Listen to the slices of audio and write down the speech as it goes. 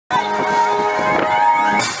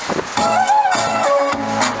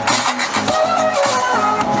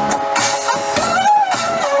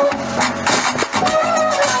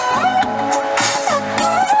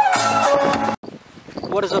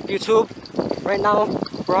YouTube. Right now,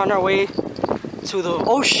 we're on our way to the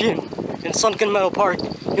ocean in Sunken Meadow Park.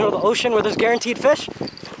 You know the ocean where there's guaranteed fish?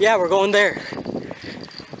 Yeah, we're going there.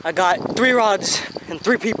 I got 3 rods and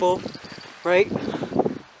 3 people, right?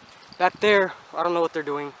 Back there, I don't know what they're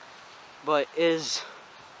doing, but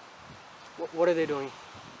what are they doing?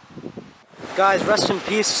 Guys, rest in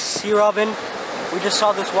peace, sea robin. We just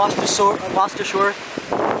saw this washed ashore.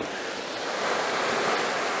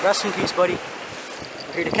 Rest in peace, buddy.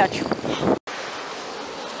 We're here to catch you.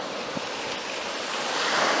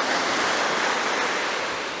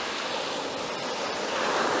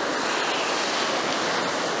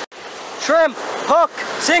 Shrimp, hook,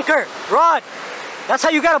 sinker, rod. That's how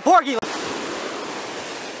you got a porgy.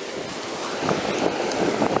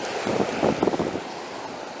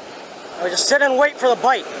 Or just sit and wait for the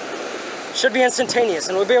bite. Should be instantaneous,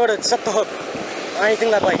 and we'll be able to set the hook on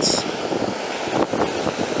anything that bites.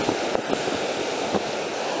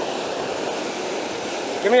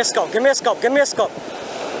 Give me a scope, give me a scope, give me a scope.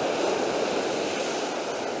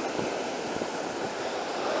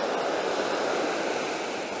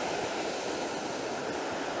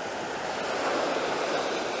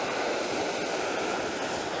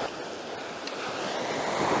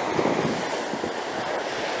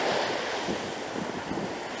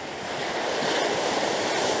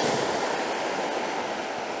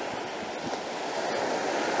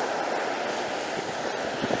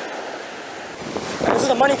 This is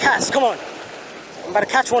a money cast, come on. I'm about to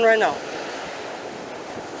catch one right now.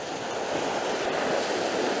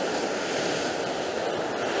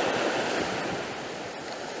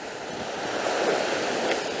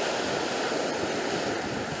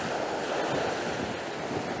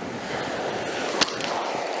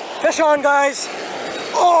 Fish on, guys.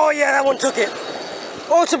 Oh yeah, that one took it.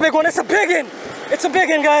 Oh, it's a big one, it's a big one. It's a big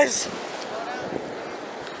one, guys.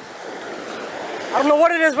 I don't know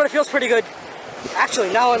what it is, but it feels pretty good.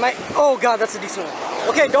 Actually, now I might... Oh god, that's a decent one.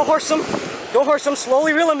 Okay, don't horse them. Don't horse them.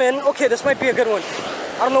 Slowly reel them in. Okay, this might be a good one.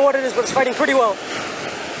 I don't know what it is, but it's fighting pretty well.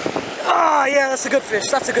 Ah, yeah, that's a good fish.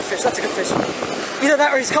 That's a good fish. That's a good fish. Either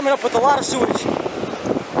that or he's coming up with a lot of sewage.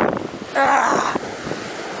 Ah!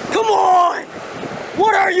 Come on!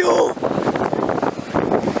 What are you?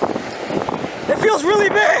 It feels really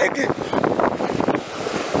big!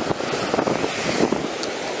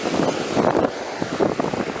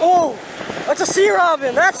 Oh! That's a sea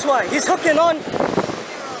robin, that's why. He's hooking on.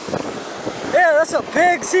 Yeah, that's a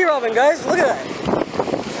big sea robin, guys. Look at that.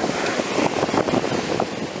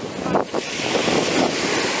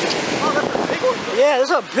 Oh, that's a big one. Yeah, this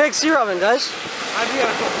is a big sea robin, guys.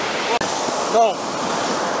 No.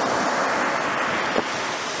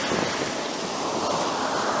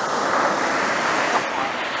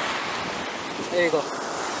 There you go.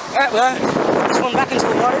 Alright, well, put this one back into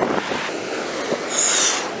the water.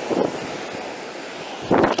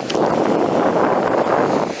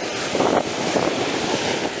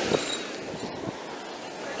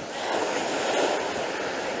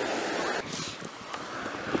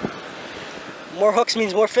 More hooks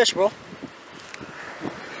means more fish, bro. I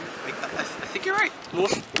think you're right.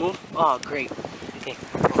 Move, move. Oh, great. Okay.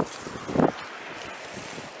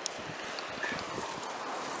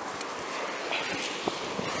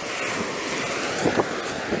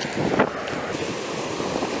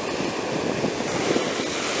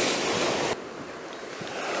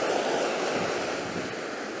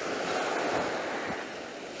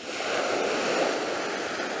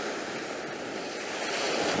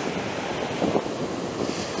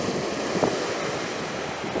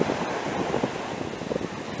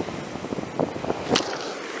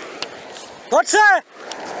 What's that?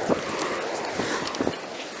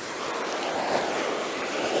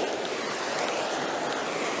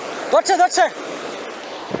 What's it? What's it?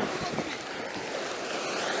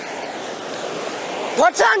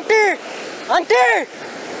 What's auntie? Auntie?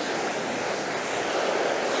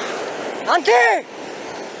 Auntie?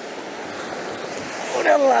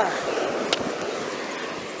 Udallah.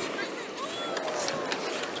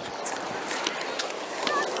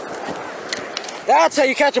 That's how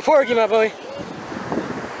you catch a porgy, my boy.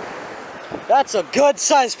 That's a good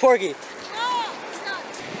sized porgy.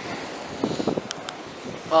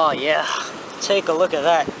 Oh yeah, take a look at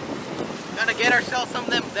that. Gotta get ourselves some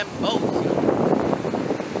of them boats.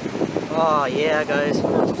 Oh yeah, guys.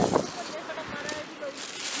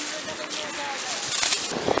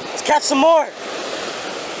 Let's catch some more.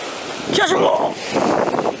 Catch them all.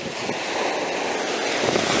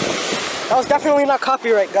 That was definitely not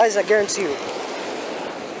copyright, guys, I guarantee you.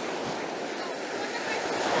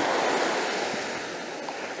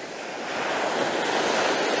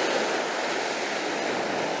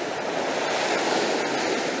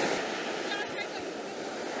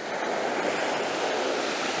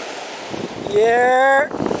 Yeah.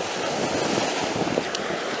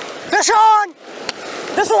 Fish on!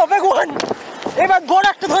 This is a big one! এবার বড়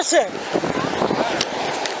একটা ধরছে।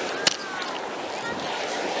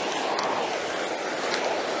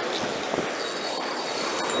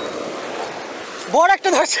 বড় একটা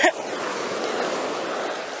ধরছে।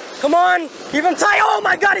 Come on, keep him tight. Oh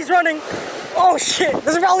my God, he's running. Oh shit,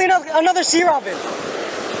 this is probably another sea robin.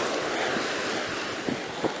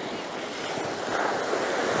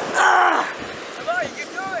 Ah! Come on, you can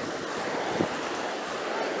do it.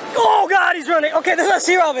 Oh God, he's running. Okay, this is a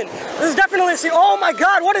sea robin. This is definitely a sea. Oh my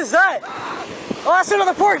God, what is that? Oh, that's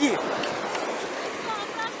another porgy.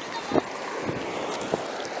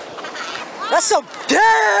 That's a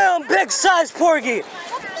damn big size porgy.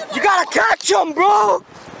 You gotta catch him, bro.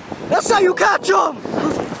 That's how you catch him.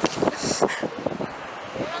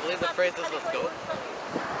 I believe the phrase is let's go.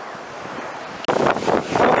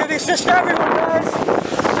 I'll give these fish to everyone, guys.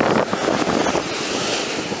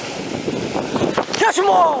 Catch them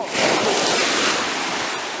all.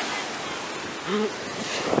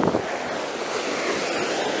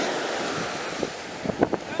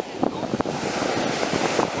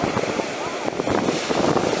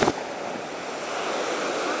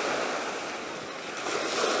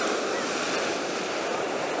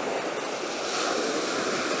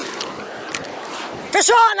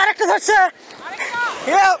 Fish on! আরেকটা ধরছে!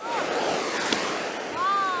 Yep!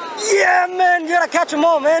 Yeah, man! You gotta catch them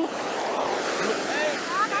all, man!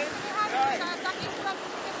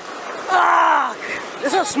 Ah!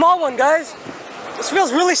 This is a small one, guys! This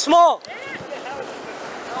feels really small!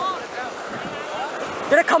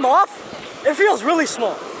 Did it come off? It feels really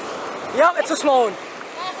small. Yep, it's a small one.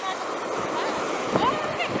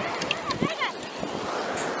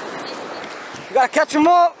 You gotta catch them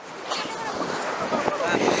all!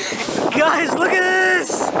 Guys, look at this!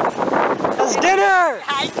 That's dinner!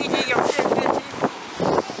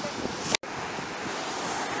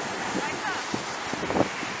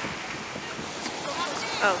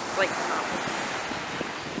 Oh, it's like...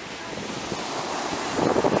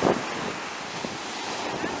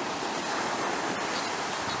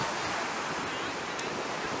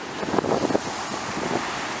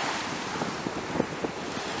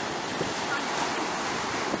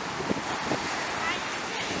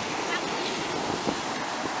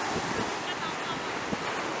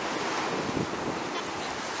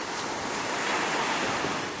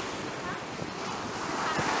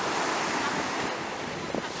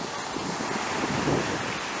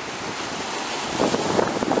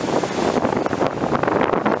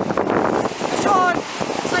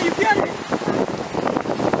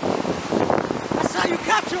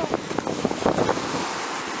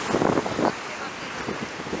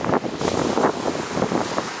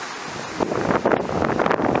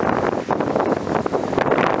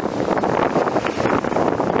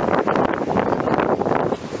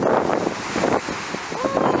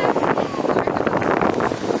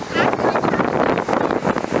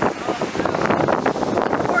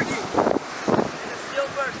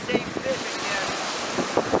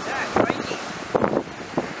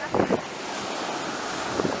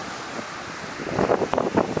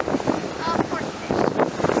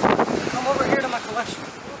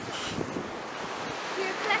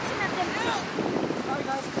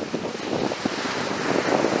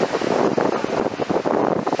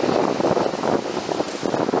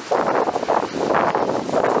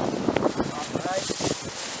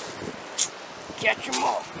 Catch them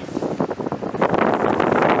all.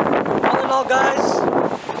 All in all, guys,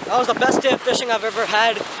 that was the best day of fishing I've ever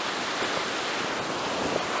had.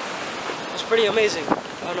 It was pretty amazing.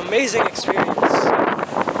 An amazing experience.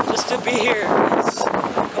 Just to be here is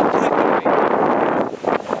completely great.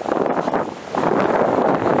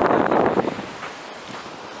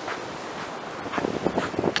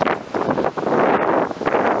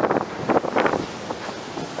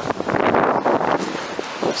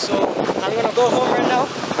 So I'm gonna go home right now,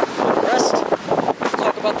 rest,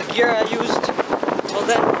 talk about the gear I used. Till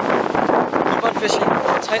then, keep on fishing,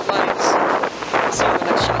 tight lines, and see you in the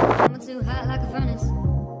next shot. I'm too hot like a furnace.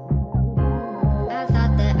 I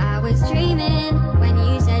thought that I was dreaming when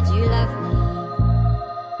you said